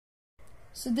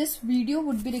So this video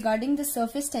would be regarding the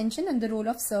surface tension and the role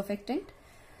of surfactant,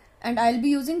 and I'll be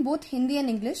using both Hindi and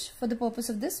English for the purpose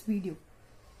of this video.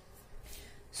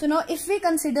 So now if we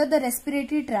consider the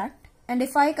respiratory tract and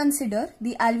if I consider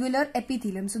the alveolar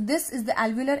epithelium, so this is the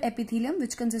alveolar epithelium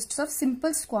which consists of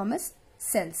simple squamous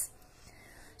cells.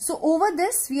 So over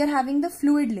this we are having the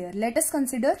fluid layer. Let us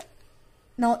consider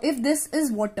now if this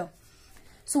is water.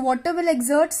 So water will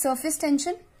exert surface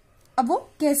tension. अब वो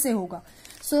कैसे होगा?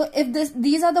 So if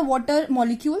these are the water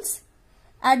molecules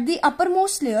at the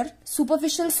uppermost layer,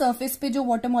 superficial surface पे जो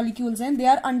water molecules हैं, they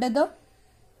are under the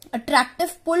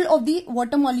attractive pull of the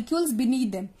water molecules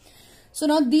beneath them. So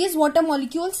now these water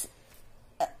molecules,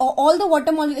 all the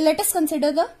water molecules, let us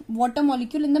consider the water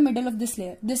molecule in the middle of this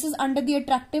layer. This is under the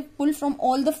attractive pull from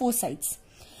all the four sides.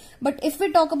 But if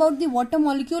we talk about the water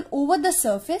molecule over the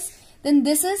surface, then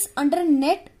this is under a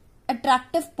net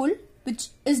attractive pull which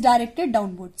is directed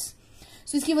downwards.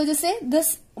 So इसकी वजह से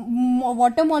this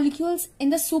water molecules in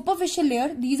the superficial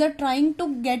layer, these are trying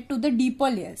to get to the deeper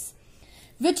layers,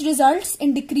 which results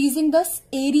in decreasing the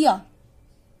area.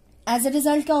 As a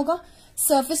result क्या होगा?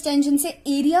 Surface tension से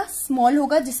area small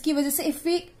होगा, जिसकी वजह से if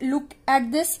we look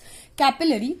at this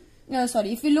capillary,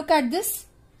 if we look at this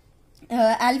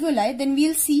alveoli, then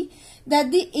we'll see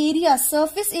that the area,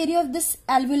 surface area of this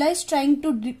alveoli is trying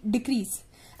to decrease.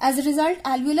 As a result,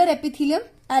 alveolar epithelium,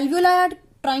 alveoli are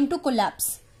trying to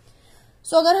collapse.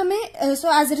 So अगर हमें, so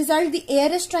as a result, the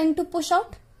air is trying to push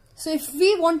out. So if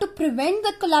we want to prevent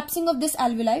the collapsing of this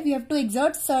alveoli, we have to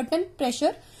exert certain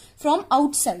pressure from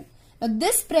outside. Now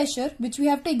this pressure which we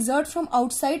have to exert from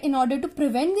outside in order to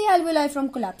prevent the alveoli from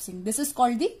collapsing, this is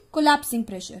called the collapsing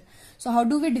pressure. So how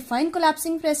do we define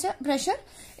collapsing pressure?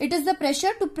 It is the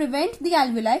pressure to prevent the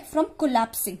alveoli from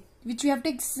collapsing, which we have to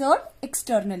exert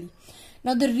externally.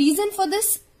 Now the reason for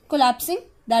this collapsing,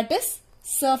 that is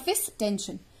surface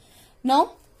tension.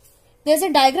 Now there is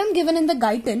a diagram given in the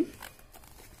guide.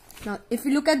 Now if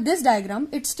you look at this diagram,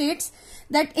 it states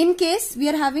that in case we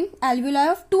are having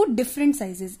alveoli of two different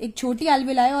sizes, एक छोटी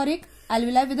alveoli और एक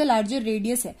alveoli with a larger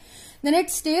radius है, then it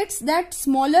states that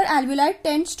smaller alveoli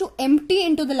tends to empty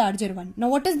into the larger one. Now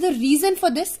what is the reason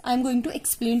for this? I am going to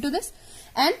explain to this,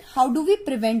 and how do we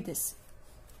prevent this?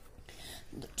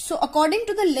 So according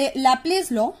to the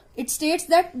Laplace law, it states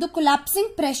that the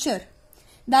collapsing pressure,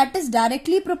 that is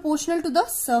directly proportional to the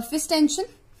surface tension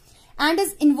and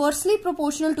is inversely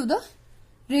proportional to the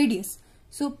radius.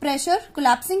 So pressure,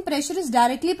 collapsing pressure is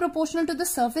directly proportional to the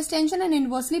surface tension and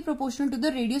inversely proportional to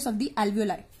the radius of the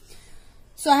alveoli.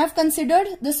 So I have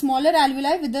considered the smaller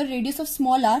alveoli with the radius of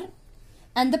small r,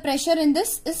 and the pressure in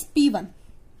this is P1,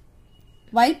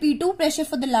 while P2 pressure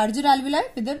for the larger alveoli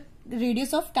with the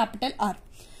radius of capital R.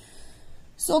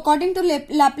 So according to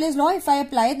Laplace law, if I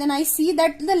apply, then I see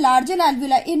that the larger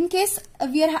alveoli, in case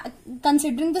we are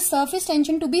considering the surface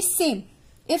tension to be same,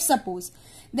 if suppose,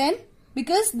 then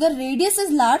because the radius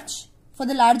is large for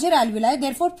the larger alveoli,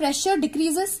 therefore pressure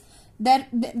decreases.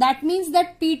 That means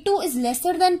that P2 is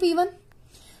lesser than P1,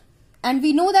 and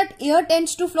we know that air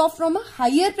tends to flow from a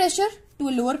higher pressure to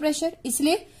a lower pressure.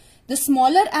 इसलिए the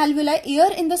smaller alveoli,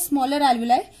 air in the smaller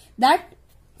alveoli, that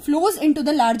flows into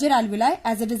the larger alveoli.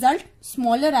 As a result,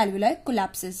 smaller alveoli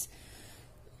collapses.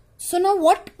 So now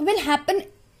what will happen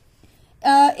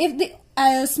if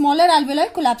the smaller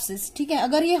alveoli collapses? ठीक है,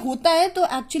 अगर ये होता है तो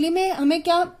actually में हमें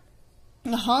क्या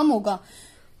harm होगा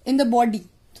in the body?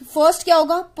 So first क्या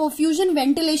होगा? Perfusion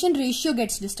ventilation ratio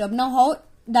gets disturbed. Now how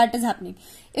that is happening?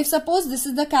 If suppose this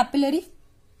is the capillary,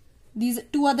 these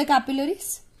two are the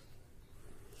capillaries.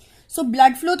 So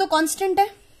blood flow तो constant है.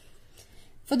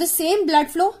 For the same blood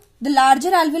flow, the larger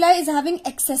alveoli is having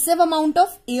excessive amount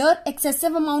of air,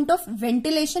 excessive amount of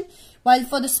ventilation, while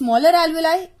for the smaller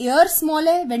alveoli, air small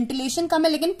है, ventilation कम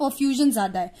है, लेकिन perfusion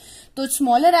ज़्यादा है. तो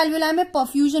smaller alveoli में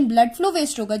perfusion blood flow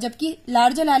waste होगा, जबकि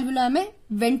larger alveoli में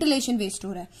ventilation waste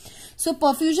हो रहा है. So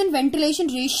perfusion ventilation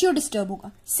ratio disturb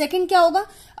होगा. Second क्या होगा?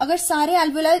 अगर सारे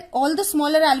alveoli, all the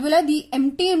smaller alveoli, the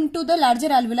empty into the larger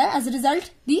alveoli, as a result,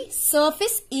 the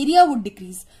surface area would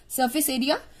decrease. Surface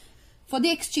area for the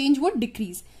exchange would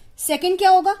decrease. Second क्या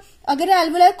होगा? अगर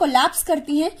alveoli collapse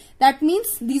करती हैं, that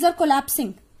means these are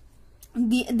collapsing.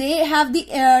 They have the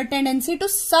tendency to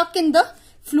suck in the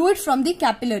fluid from the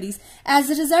capillaries. As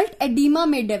a result, edema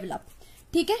may develop.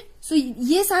 ठीक है? So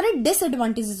ये सारे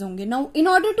disadvantages होंगे. Now in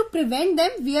order to prevent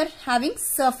them, we are having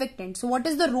surfactant. So what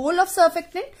is the role of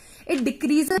surfactant? It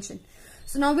decreases tension.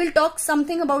 So now we'll talk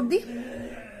something about the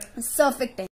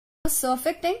surfactant.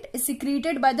 Surfactant is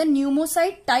secreted by the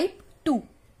pneumocyte type 2.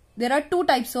 There are two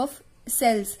types of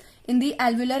cells in the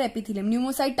alveolar epithelium.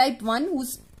 Pneumocyte type 1,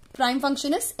 whose prime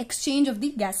function is exchange of the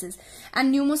gases,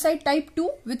 and pneumocyte type 2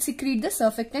 which secrete the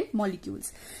surfactant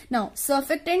molecules. Now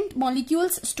surfactant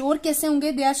molecules store कैसे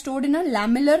होंगे? They are stored in a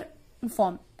lamellar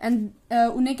form, and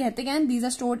उन्हें कहते हैं these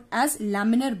are stored as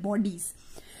laminar bodies.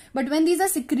 But when these are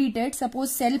secreted,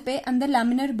 suppose cell पे अंदर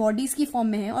laminar bodies की form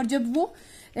में है, और जब वो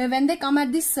when they come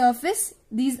at the surface,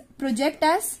 these project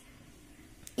as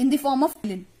in the form of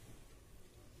filin.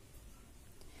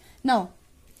 Now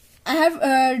I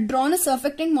have drawn a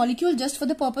surfactant molecule just for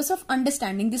the purpose of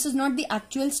understanding. This is not the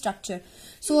actual structure.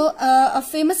 So a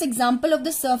famous example of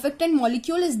the surfactant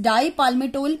molecule is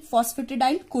dipalmitol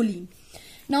phosphatidyl choline.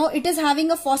 Now it is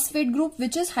having a phosphate group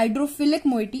which is hydrophilic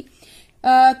moiety.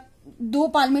 दो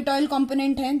palmitoyl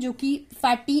component हैं जो कि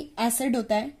fatty acid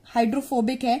होता है,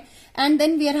 hydrophobic है, and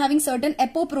then we are having certain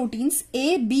apoproteins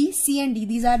A, B, C and D.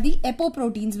 These are the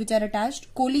apoproteins which are attached.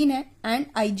 Choline है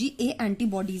and IgA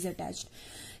antibodies attached.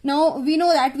 Now we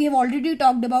know that we have already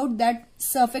talked about that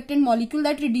surfactant molecule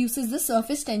that reduces the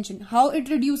surface tension. How it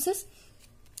reduces?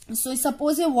 So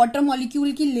suppose ये water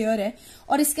molecule की layer है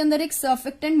और इसके अंदर एक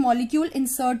surfactant molecule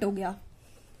insert हो गया.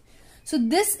 So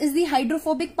this is the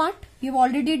hydrophobic part we have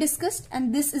already discussed,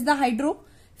 and this is the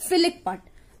hydrophilic part,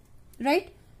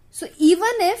 right? So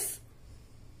even if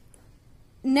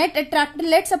net attractive,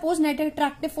 let's suppose net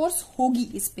attractive force होगी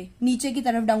इस पे नीचे की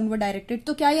तरफ downward directed,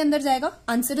 तो क्या ये अंदर जाएगा?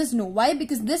 Answer is no. Why?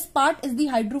 Because this part is the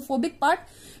hydrophobic part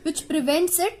which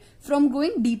prevents it from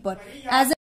going deeper.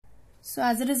 So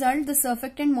as a result, the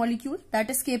surfactant molecule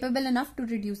that is capable enough to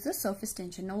reduce the surface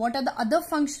tension. Now what are the other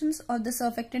functions of the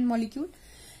surfactant molecule?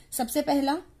 सबसे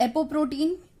पहला apoprotein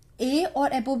A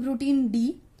और apoprotein D,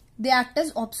 they act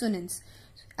as opsonins.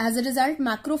 As a result,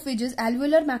 macrophages,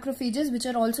 alveolar macrophages, which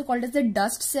are also called as the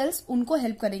dust cells, उनको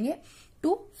help करेंगे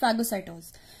to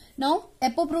phagocytose. Now,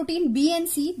 apoprotein B and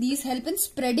C, these help in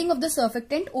spreading of the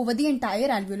surfactant over the entire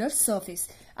alveolar surface.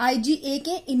 IgA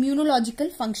के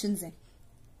immunological functions हैं.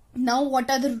 Now, what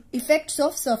are the effects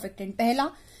of surfactant?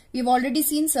 पहला, we have already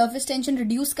seen surface tension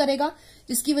reduce करेगा,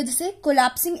 जिसकी वजह से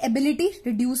collapsing ability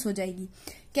reduce हो जाएगी.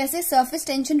 कैसे surface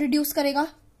tension reduce करेगा?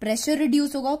 Pressure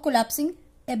reduce होगा, collapsing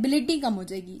ability कम हो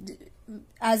जाएगी.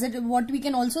 As what we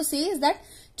can also say is that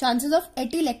chances of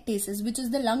atelectasis, which is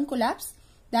the lung collapse,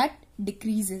 that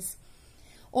decreases.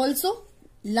 Also,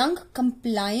 lung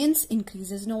compliance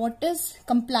increases. Now, what is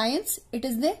compliance? It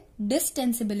is the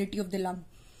distensibility of the lung.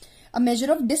 A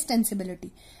measure of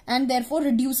distensibility, and therefore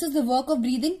reduces the work of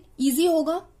breathing. Easy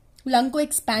होगा lung को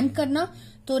expand करना,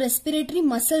 तो respiratory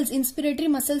muscles, inspiratory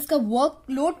muscles का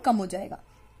workload कम हो जाएगा.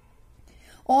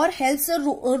 और helps a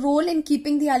role in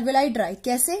keeping the alveoli dry.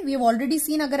 कैसे? We have already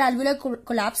seen अगर alveoli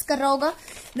collapse कर रहा होगा,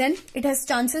 then it has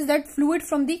chances that fluid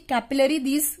from the capillary,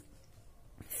 these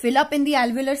fill up in the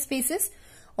alveolar spaces,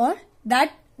 or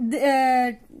that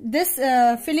this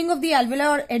filling of the alveoli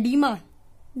or edema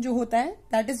जो होता है,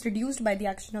 that is reduced by the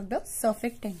action of the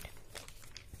surfactant.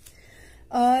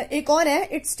 एक और है,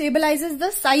 it stabilizes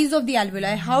the size of the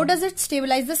alveoli. How does it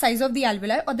stabilize the size of the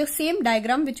alveoli? Or the same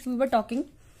diagram which we were talking,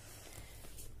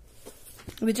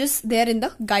 which is there in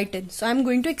the guide. So I am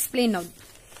going to explain now.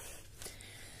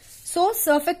 So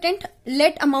surfactant,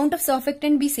 let amount of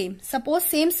surfactant be same. Suppose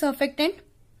same surfactant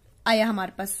आया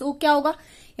हमारे पास, so क्या होगा?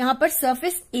 यहाँ पर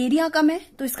surface area कम है,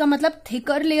 तो इसका मतलब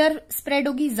थिकर लेयर स्प्रेड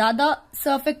होगी, ज्यादा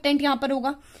सर्फेक्टेंट यहाँ पर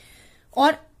होगा.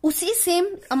 और उसी सेम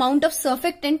अमाउंट ऑफ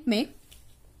सर्फेक्टेंट में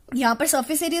यहाँ पर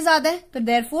सरफेस एरिया ज्यादा है, तो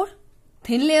therefore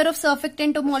thin layer of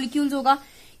surfactant of molecules होगा.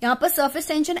 यहाँ पर surface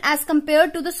tension as compare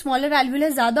to the smaller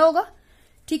alveoli ज्यादा होगा.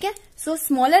 ठीक है, सो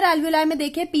स्मॉलर एल्वेलाई में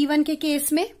देखें P1 के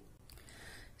केस में,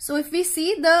 so if we see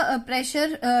the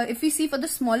pressure, if we see for the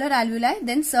smaller alveoli,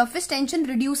 then surface tension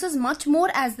reduces much more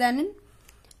as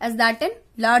that in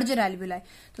larger alveoli.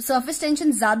 तो surface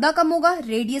tension ज्यादा कम होगा,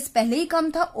 radius पहले ही कम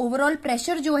था, overall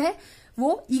pressure जो है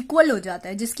वो equal हो जाता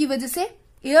है, जिसकी वजह से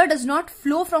air does not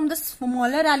flow from the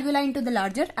smaller alveoli into the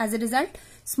larger. As a result,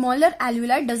 smaller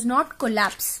alveoli does not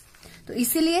collapse. तो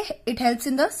इसीलिए it helps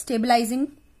in stabilizing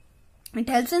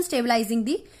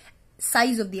the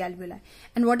size of the alveoli.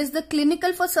 And what is the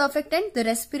clinical for surfactant? The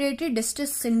respiratory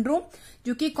distress syndrome,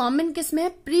 जो कि common किस में है?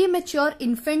 Premature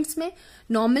infants में.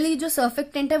 Normally जो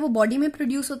surfactant है वो बॉडी में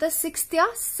प्रोड्यूस होता है 6th या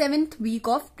 7th वीक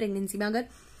ऑफ प्रेगनेंसी में. अगर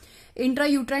इंट्रा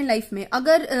यूट्राइन लाइफ में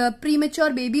अगर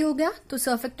प्रीमेच्योर बेबी हो गया तो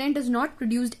surfactant is not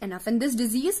produced enough, and this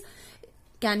disease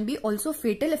can be also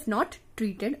fatal if not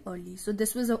treated early. So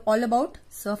this was all about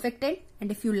surfactant,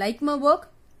 and if you like my work,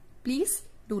 please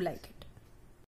do like it.